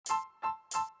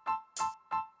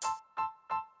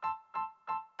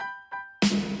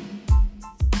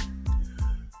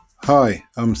Hi,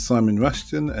 I'm Simon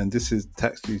Rushton, and this is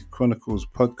Taxi Chronicles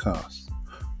podcast.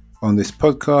 On this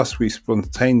podcast, we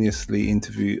spontaneously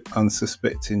interview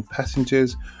unsuspecting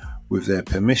passengers with their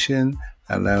permission,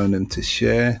 allowing them to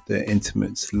share their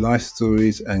intimate life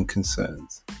stories and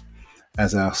concerns.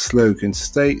 As our slogan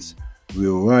states,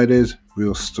 real riders,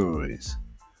 real stories.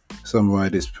 Some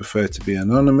riders prefer to be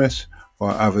anonymous,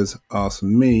 while others ask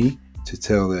me to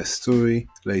tell their story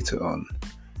later on.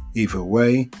 Either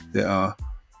way, there are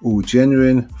all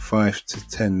genuine 5 to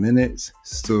 10 minutes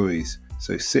stories,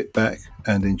 so sit back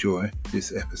and enjoy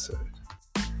this episode.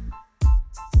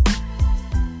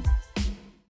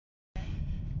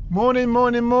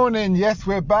 Morning. Yes,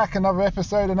 we're back. Another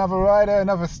episode, another rider,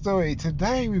 another story.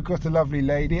 Today we've got a lovely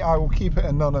lady. I will keep it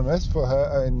anonymous for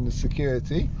her own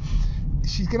security.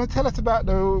 She's going to tell us about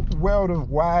the world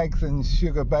of wags and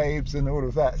sugar babes and all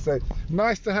of that. So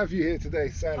nice to have you here today,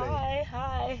 Sally.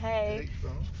 Hi, hey.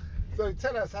 So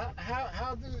tell us,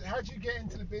 how did you get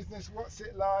into the business? What's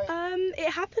it like?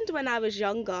 It happened when I was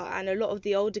younger, and a lot of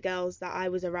the older girls that I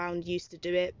was around used to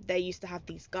do it. They used to have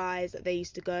these guys that they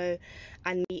used to go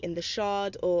and meet in the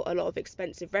Shard or a lot of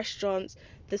expensive restaurants.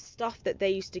 The stuff that they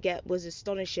used to get was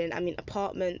astonishing. I mean,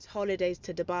 apartments, holidays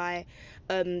to Dubai,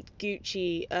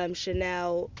 Gucci,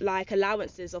 Chanel, like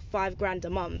allowances of $5,000 a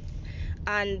month.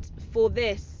 And for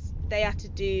this, they had to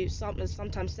do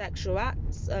sometimes sexual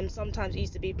acts, sometimes it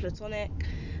used to be platonic,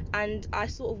 and I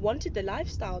sort of wanted the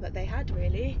lifestyle that they had,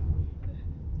 really.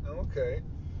 Okay.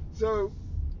 So,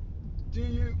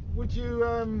 would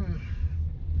you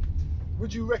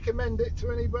recommend it to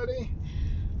anybody?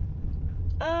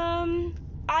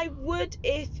 I would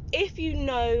if you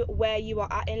know where you are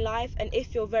at in life, and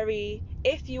if you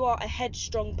are a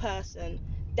headstrong person,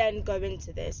 then go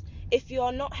into this. If you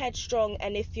are not headstrong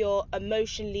and if you're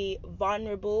emotionally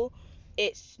vulnerable,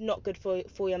 it's not good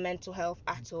for your mental health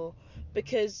at all,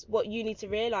 because what you need to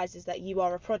realize is that you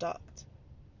are a product.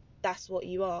 That's what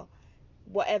you are.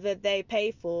 Whatever they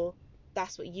pay for,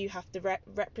 that's what you have to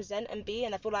represent and be.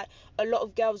 And I feel like a lot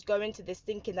of girls go into this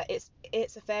thinking that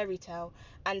it's a fairy tale,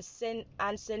 and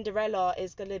Cinderella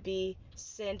is gonna be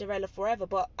Cinderella forever.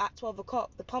 But at 12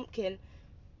 o'clock, the pumpkin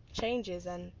changes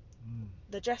and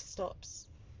the dress stops,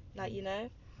 Okay.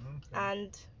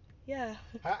 And yeah.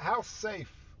 How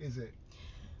safe is it?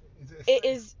 It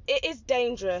is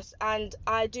dangerous, and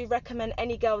I do recommend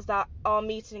any girls that are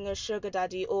meeting a sugar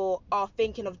daddy or are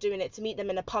thinking of doing it to meet them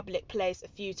in a public place a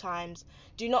few times.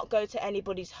 Do not go to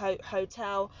anybody's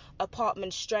hotel,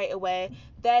 apartment straight away.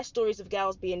 There are stories of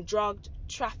girls being drugged,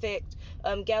 trafficked,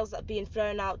 girls that are being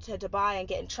flown out to Dubai and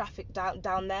getting trafficked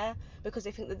down there because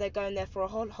they think that they're going there for a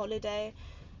whole holiday.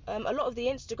 A lot of the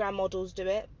Instagram models do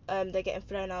it. They're getting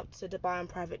flown out to Dubai on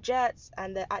private jets,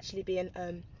 and they're actually being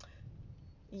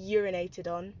urinated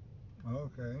on.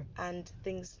 Okay. And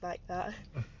things like that.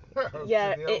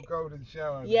 Yeah, the old golden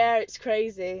shower. Yeah, it's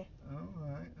crazy. All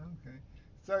right. Okay.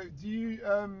 So, do you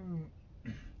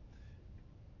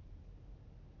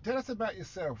tell us about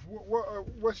yourself?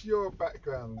 What's your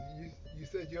background? You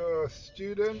said you're a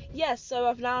student. Yes, so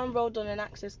I've now enrolled on an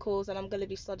access course, and I'm going to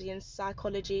be studying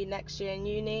psychology next year in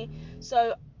uni.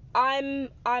 So I'm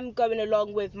going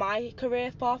along with my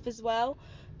career path as well.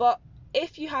 But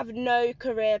if you have no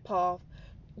career path,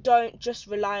 don't just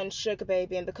rely on sugar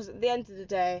babying, because at the end of the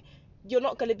day, you're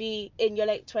not going to be in your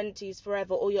late 20s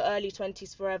forever or your early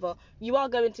 20s forever. You are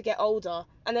going to get older,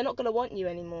 and they're not going to want you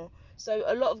anymore. So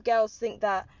a lot of girls think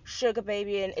that sugar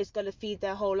babying is going to feed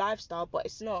their whole lifestyle, but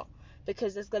it's not,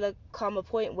 because there's going to come a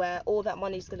point where all that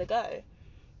money's going to go.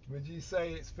 Would you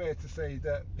say it's fair to say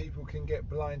that people can get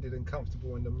blinded and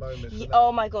comfortable in the moment?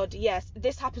 Oh my god, yes.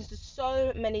 This happens to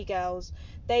so many girls.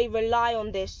 They rely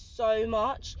on this so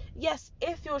much. Yes,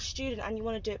 if you're a student and you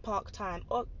want to do it part-time,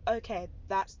 okay,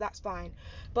 that's fine.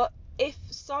 But if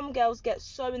some girls get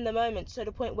so in the moment to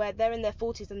the point where they're in their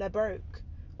 40s and they're broke,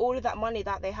 all of that money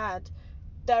that they had,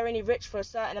 they're only rich for a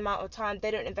certain amount of time.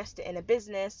 They don't invest it in a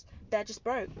business. They're just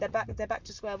broke. They're back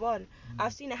to square one.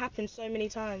 I've seen it happen so many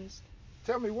times.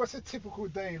 Tell me, what's a typical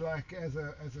day like as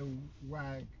a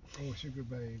wag or sugar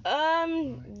babe?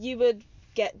 You would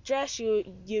get dressed. You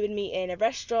would meet in a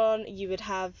restaurant. You would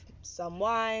have some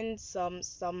wine, some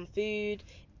food,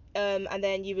 and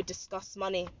then you would discuss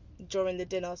money during the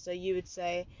dinner. So you would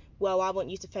say, well, I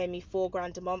want you to pay me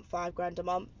 $4,000 a month, $5,000 a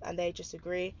month, and they just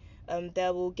agree.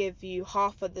 They will give you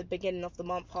half at the beginning of the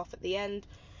month, half at the end.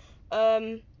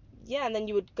 Yeah, and then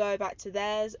you would go back to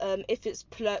theirs. If it's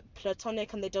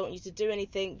platonic and they don't want you to do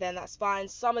anything, then that's fine.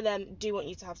 Some of them do want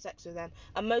you to have sex with them,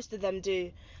 and most of them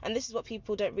do. And this is what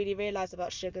people don't really realize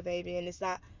about sugar babying, is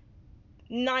that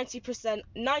 99%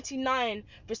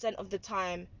 of the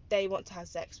time they want to have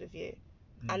sex with you.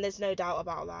 and there's no doubt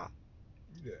about that.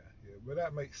 Yeah. Well,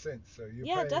 that makes sense. So you're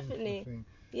Yeah, paying definitely. for thing.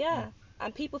 Yeah,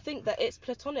 and people think that it's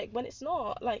platonic when it's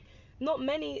not. Like, not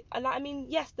many. I mean,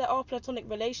 yes, there are platonic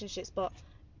relationships, but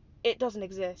it doesn't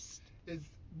exist.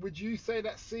 Would you say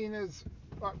that's seen as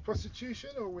like prostitution,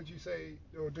 or would you say,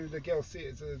 or do the girls see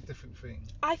it as a different thing?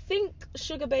 I think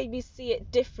sugar babies see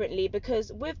it differently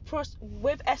because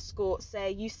with escorts,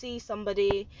 say you see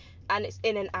somebody and it's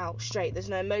in and out straight. There's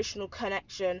no emotional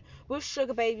connection. With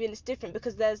sugar baby, and it's different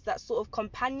because there's that sort of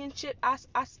companionship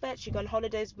aspect. You go on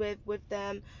holidays with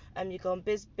them, you go on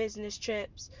business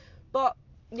trips. But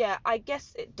yeah, I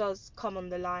guess it does come on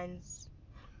the lines.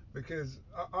 Because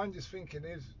I'm just thinking,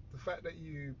 is the fact that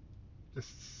you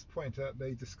just point out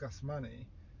they discuss money,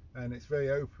 and it's very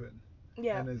open,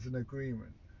 Yeah. and there's an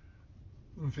agreement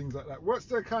and things like that. What's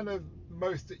the kind of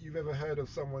most that you've ever heard of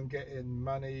someone getting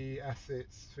money,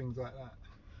 assets, things like that?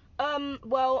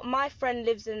 Well, my friend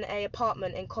lives in a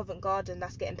apartment in Covent Garden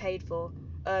that's getting paid for.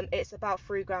 It's about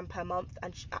 £3 per month,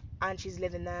 and she's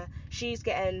living there. She's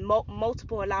getting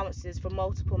multiple allowances from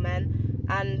multiple men,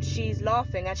 and she's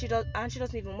laughing, and she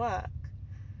doesn't even work.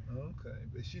 Okay,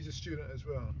 but she's a student as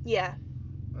well. Yeah.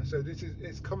 So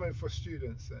it's common for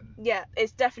students then. Yeah,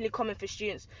 it's definitely common for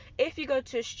students. If you go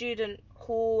to a student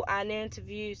hall and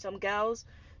interview some girls,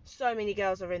 so many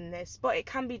girls are in this, but it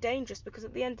can be dangerous because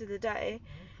at the end of the day.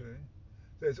 Okay.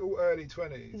 So it's all early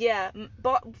 20s. Yeah,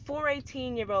 but for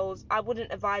 18-year-olds, I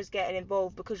wouldn't advise getting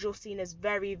involved because you're seen as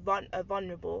very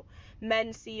vulnerable.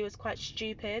 Men see you as quite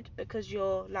stupid because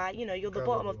you're like, you're the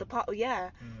bottom of the pile.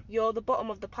 Yeah, you're the bottom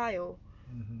of the pile.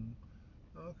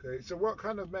 Okay, so what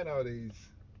kind of men are these?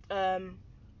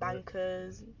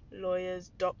 Bankers,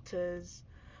 lawyers, doctors,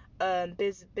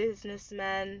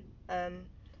 businessmen,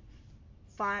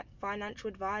 financial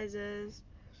advisors.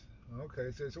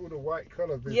 Okay, so it's all the white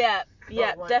collar business.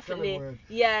 Yeah, definitely.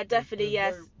 Yeah, definitely,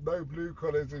 yes. No blue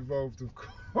collars involved, of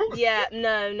course. Yeah,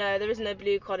 no, there is no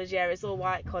blue collars. Yeah, it's all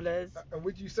white collars. And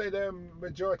would you say the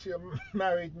majority are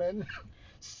married men?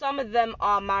 Some of them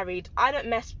are married. I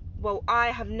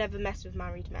have never messed with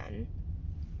married men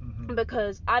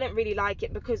because I don't really like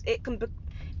it because it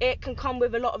can come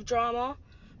with a lot of drama.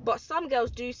 But some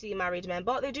girls do see married men,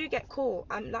 but they do get caught.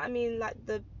 Like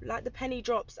the penny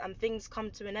drops and things come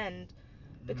to an end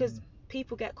because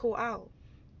people get caught out.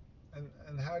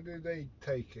 And how do they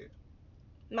take it?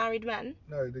 Married men?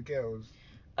 No, the girls.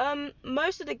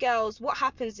 Most of the girls, what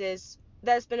happens is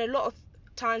there's been a lot of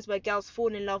times where girls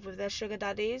fall in love with their sugar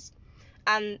daddies,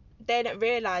 and they don't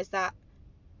realise that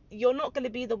you're not going to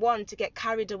be the one to get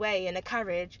carried away in a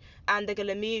carriage and they're going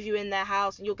to move you in their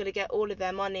house and you're going to get all of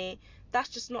their money. That's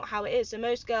just not how it is. So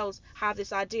most girls have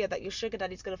this idea that your sugar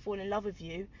daddy's going to fall in love with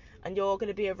you and you're going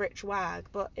to be a rich wag,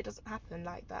 but it doesn't happen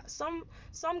like that. Some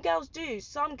girls do.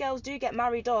 Some girls do get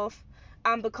married off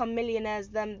and become millionaires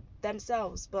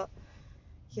themselves, but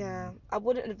yeah, I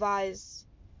wouldn't advise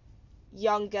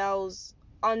young girls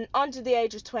under the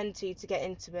age of 20 to get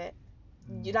into it.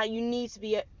 You need to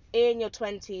be in your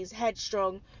 20s,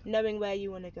 headstrong, knowing where you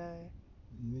want to go.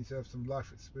 You need to have some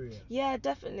life experience. Yeah,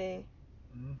 definitely.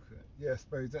 Okay. Yeah, I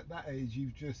suppose at that age,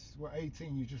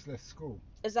 18, you just left school.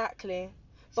 Exactly.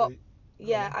 But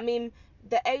yeah, I mean,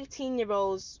 the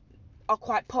 18-year-olds are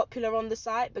quite popular on the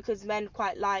site because men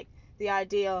quite like the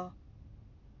idea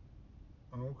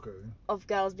of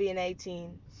girls being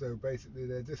 18. So basically,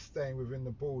 they're just staying within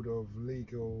the border of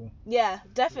legal. Yeah,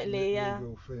 definitely.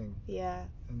 Legal thing. Yeah.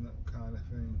 And that kind of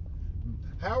thing.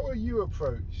 How were you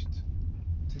approached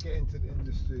to get into the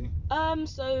industry?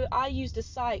 So I used a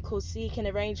site called Seeking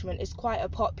Arrangement. It's quite a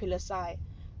popular site.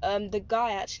 The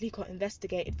guy actually got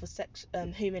investigated for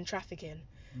human trafficking,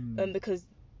 because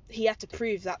he had to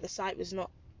prove that the site was not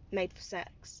made for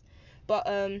sex. But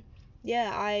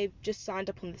yeah, I just signed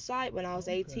up on the site when I was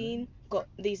 18. Got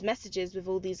these messages with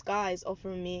all these guys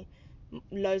offering me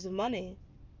loads of money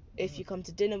if you come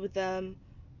to dinner with them.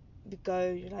 We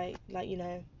go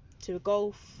to a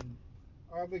golf.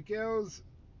 Are the girls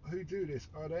who do this,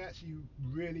 are they actually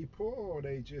really poor, or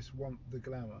they just want the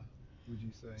glamour, would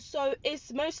you say? So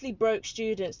it's mostly broke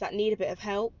students that need a bit of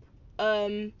help.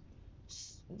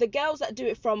 The girls that do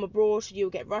it from abroad, you'll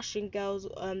get Russian girls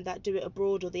that do it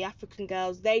abroad, or the African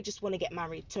girls, they just want to get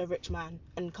married to a rich man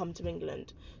and come to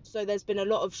England. So there's been a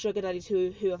lot of sugar daddies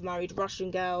who have married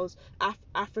Russian girls,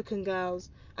 African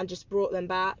girls, and just brought them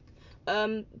back.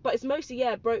 But it's mostly,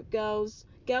 broke girls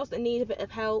that need a bit of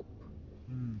help.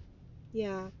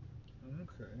 Yeah.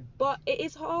 Okay. But it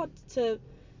is hard to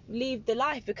leave the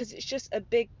life because it's just a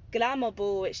big glamour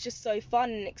ball. It's just so fun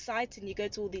and exciting. You go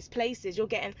to all these places, you're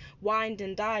getting wined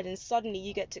and dined, and suddenly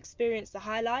you get to experience the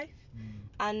high life,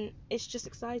 and it's just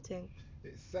exciting.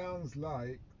 it sounds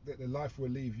like that the life will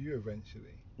leave you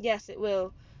eventually. Yes, it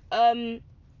will. I'm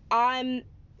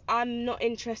not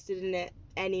interested in it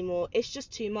anymore. It's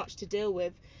just too much to deal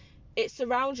with. It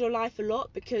surrounds your life a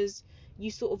lot because you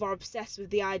sort of are obsessed with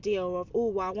the idea of, oh,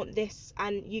 well, I want this,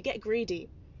 and you get greedy,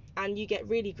 and you get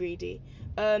really greedy.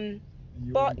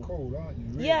 You're But on call, aren't you?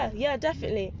 Really? yeah,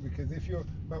 definitely. Because if you're,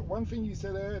 but one thing you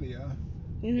said earlier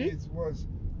Mhm. was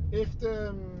if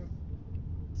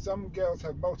some girls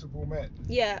have multiple men.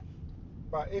 Yeah.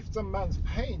 But if some man's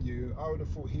paying you, I would have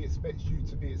thought he expects you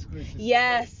to be exclusive.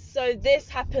 Yes. So this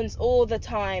happens all the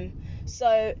time.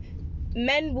 So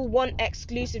men will want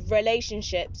exclusive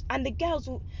relationships, and the girls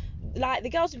will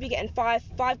be getting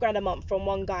five grand a month from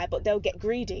one guy, but they'll get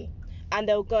greedy and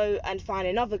they'll go and find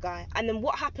another guy. And then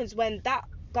what happens when that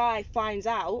guy finds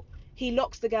out? He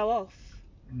locks the girl off.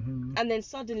 Mm-hmm. And then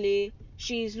suddenly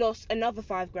she's lost another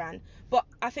 5 grand. But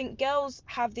I think girls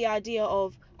have the idea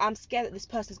of, I'm scared that this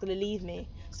person's going to leave me,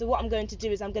 so what I'm going to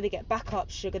do is I'm going to get backup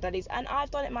sugar daddies. And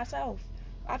I've done it myself.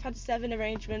 I've had 7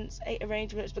 arrangements, 8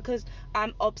 arrangements, because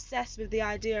I'm obsessed with the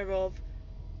idea of,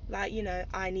 like, you know,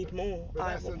 I need more. But I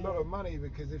that's a want lot more. of money,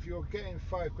 because if you're getting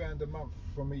 5 grand a month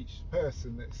from each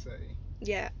person, let's say,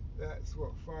 Yeah. that's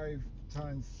what, 5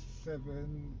 times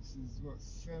 7, which is what,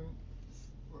 70?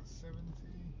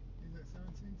 Is that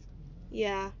 70?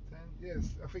 Yeah. 10?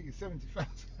 Yes, I think it's 70,000.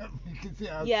 You can see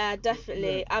how. Yeah,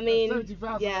 definitely. Yeah, I mean,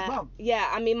 70,000 a month. yeah.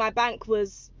 I mean, my bank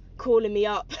was calling me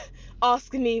up,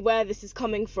 asking me where this is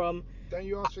coming from. Don't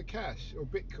you ask for cash or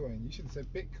Bitcoin? You should have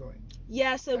said Bitcoin.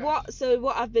 Yeah. So Cash.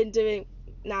 what I've been doing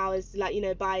now is, like, you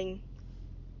know, buying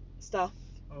stuff,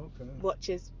 Okay.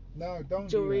 watches, No, don't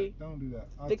jewelry. do that. Don't do that.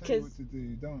 I'll tell Because you what to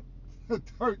do. Don't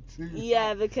do that.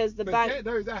 yeah, because the Forget bank.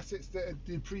 those assets that are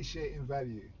depreciate in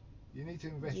value. You need to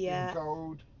invest Yeah. in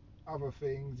gold, other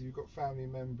things. You've got family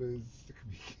members that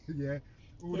could be, yeah,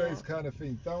 all Yeah. those kind of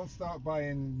things. Don't start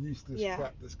buying useless Yeah.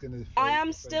 crap that's gonna. I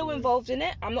am still involved in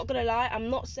it. I'm not gonna lie. I'm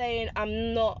not saying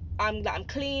I'm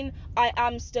clean. I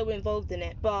am still involved in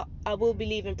it, but I will be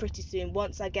leaving pretty soon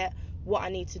once I get what I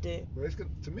need to do. But it's gonna,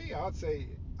 to me, I'd say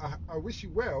I wish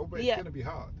you well, but it's Yeah. gonna be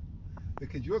hard,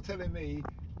 because you're telling me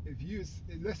if you,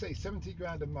 let's say 70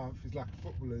 grand a month is like a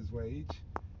footballer's wage,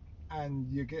 and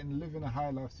you're getting living a high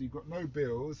life, so you've got no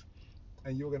bills,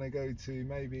 and you're gonna go to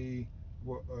maybe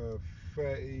what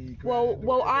 30 grand.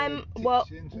 Well,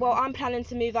 teaching. I'm planning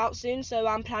to move out soon, so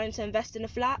I'm planning to invest in a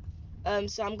flat.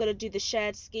 So I'm gonna do the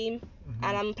shared scheme,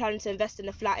 and I'm planning to invest in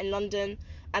a flat in London,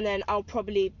 and then I'll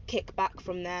probably kick back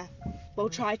from there. We'll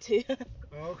try to.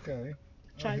 Okay.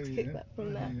 Try to kick back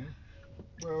from there.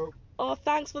 Well. Oh,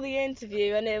 thanks for the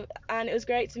interview, and it was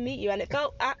great to meet you, and it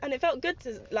felt good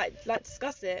to like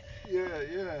discuss it.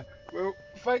 Yeah. Well,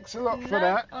 thanks a lot for No,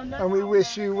 that, oh, no and we problem.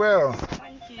 wish you well.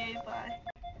 Thank you.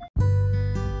 Bye.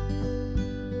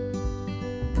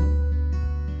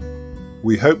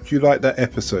 We hope you liked that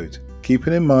episode.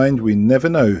 Keeping in mind, we never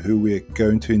know who we're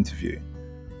going to interview.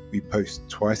 We post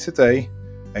twice a day,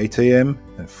 8 a.m.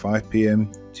 and 5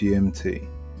 p.m. GMT.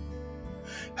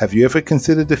 Have you ever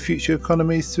considered the future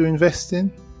economies to invest in?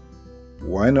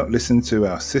 Why not listen to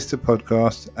our sister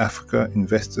podcast, Africa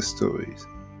Investor Stories?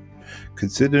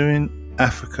 Considering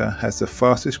Africa has the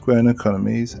fastest growing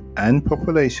economies and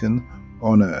population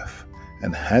on Earth,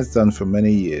 and has done for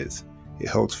many years, it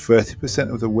holds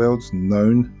 30% of the world's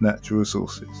known natural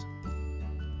resources.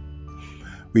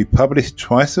 We publish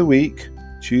twice a week,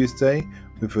 Tuesday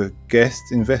with a guest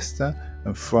investor,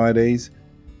 and Fridays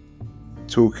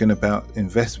talking about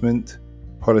investment,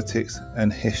 politics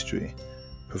and history,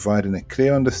 providing a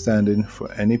clear understanding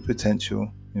for any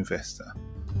potential investor.